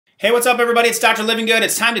Hey, what's up everybody? It's Dr. Living Good.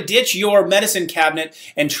 It's time to ditch your medicine cabinet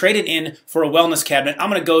and trade it in for a wellness cabinet.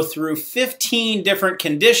 I'm going to go through 15 different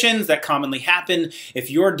conditions that commonly happen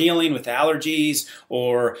if you're dealing with allergies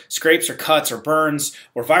or scrapes or cuts or burns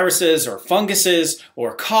or viruses or funguses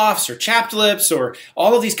or coughs or chapped lips or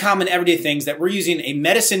all of these common everyday things that we're using a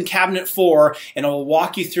medicine cabinet for, and I'll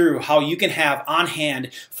walk you through how you can have on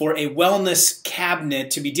hand for a wellness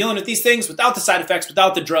cabinet to be dealing with these things without the side effects,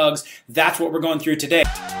 without the drugs. That's what we're going through today.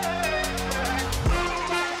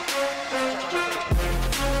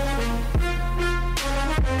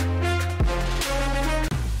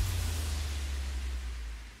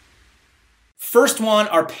 First one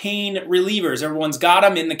are pain relievers. Everyone's got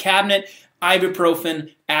them in the cabinet.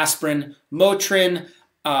 Ibuprofen, aspirin, Motrin,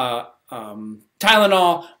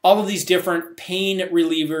 Tylenol, all of these different pain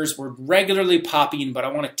relievers we're regularly popping, but I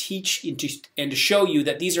want to teach and to show you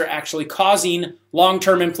that these are actually causing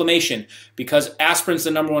long-term inflammation, because aspirin's the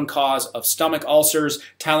 #1 cause of stomach ulcers,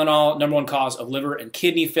 Tylenol, #1 cause of liver and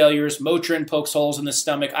kidney failures, Motrin pokes holes in the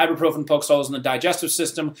stomach, ibuprofen pokes holes in the digestive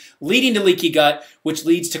system, leading to leaky gut, which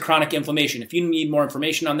leads to chronic inflammation. If you need more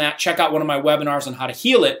information on that, check out one of my webinars on how to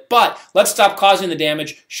heal it, but let's stop causing the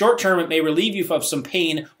damage. Short-term, it may relieve you of some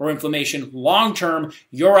pain or inflammation. Long-term,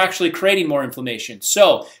 you're actually creating more inflammation.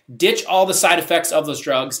 So ditch all the side effects of those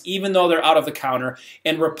drugs, even though they're out of the counter,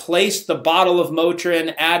 and replace the bottle of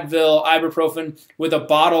Motrin, Advil, ibuprofen with a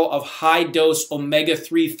bottle of high-dose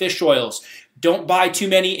omega-3 fish oils. Don't buy too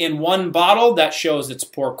many in one bottle. That shows it's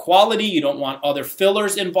poor quality. You don't want other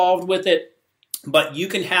fillers involved with it. But you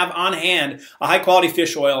can have on hand a high-quality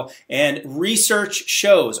fish oil, and research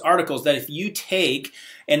shows, articles, that if you take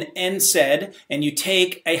an NSAID and you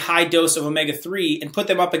take a high dose of omega-3 and put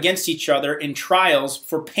them up against each other in trials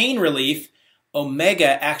for pain relief,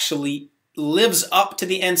 omega actually lives up to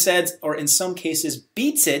the NSAIDs, or in some cases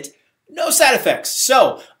beats it. No side effects.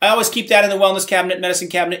 So I always keep that in the wellness cabinet, medicine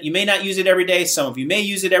cabinet. You may not use it every day. Some of you may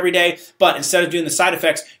use it every day, but instead of doing the side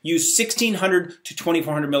effects, use 1,600 to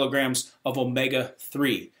 2,400 milligrams of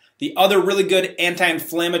omega-3. The other really good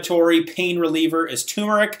anti-inflammatory pain reliever is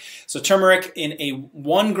turmeric. So turmeric in a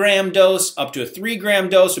 1 gram dose up to a 3 gram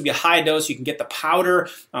dose would be a high dose. You can get the powder.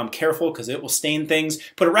 Careful, because it will stain things.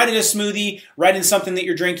 Put it right in a smoothie, right in something that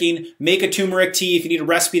you're drinking. Make a turmeric tea. If you need a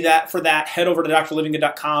recipe for that, head over to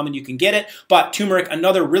drlivinggood.com and you can get it. But turmeric,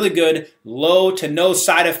 another really good low to no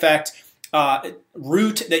side effect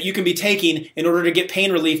route that you can be taking in order to get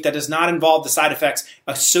pain relief that does not involve the side effects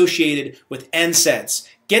associated with NSAIDs.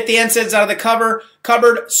 Get the NSAIDs out of the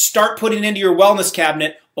cupboard, start putting into your wellness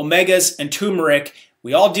cabinet omegas and turmeric.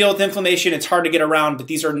 We all deal with inflammation. It's hard to get around, but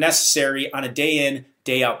these are necessary on a day in,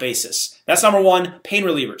 day out basis. That's #1, pain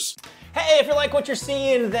relievers. Hey, if you like what you're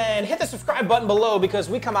seeing, then hit the subscribe button below, because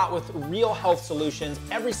we come out with real health solutions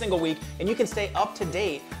every single week, and you can stay up to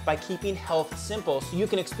date by keeping health simple so you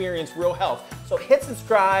can experience real health. So hit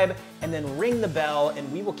subscribe and then ring the bell, and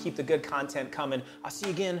we will keep the good content coming. I'll see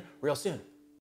you again real soon.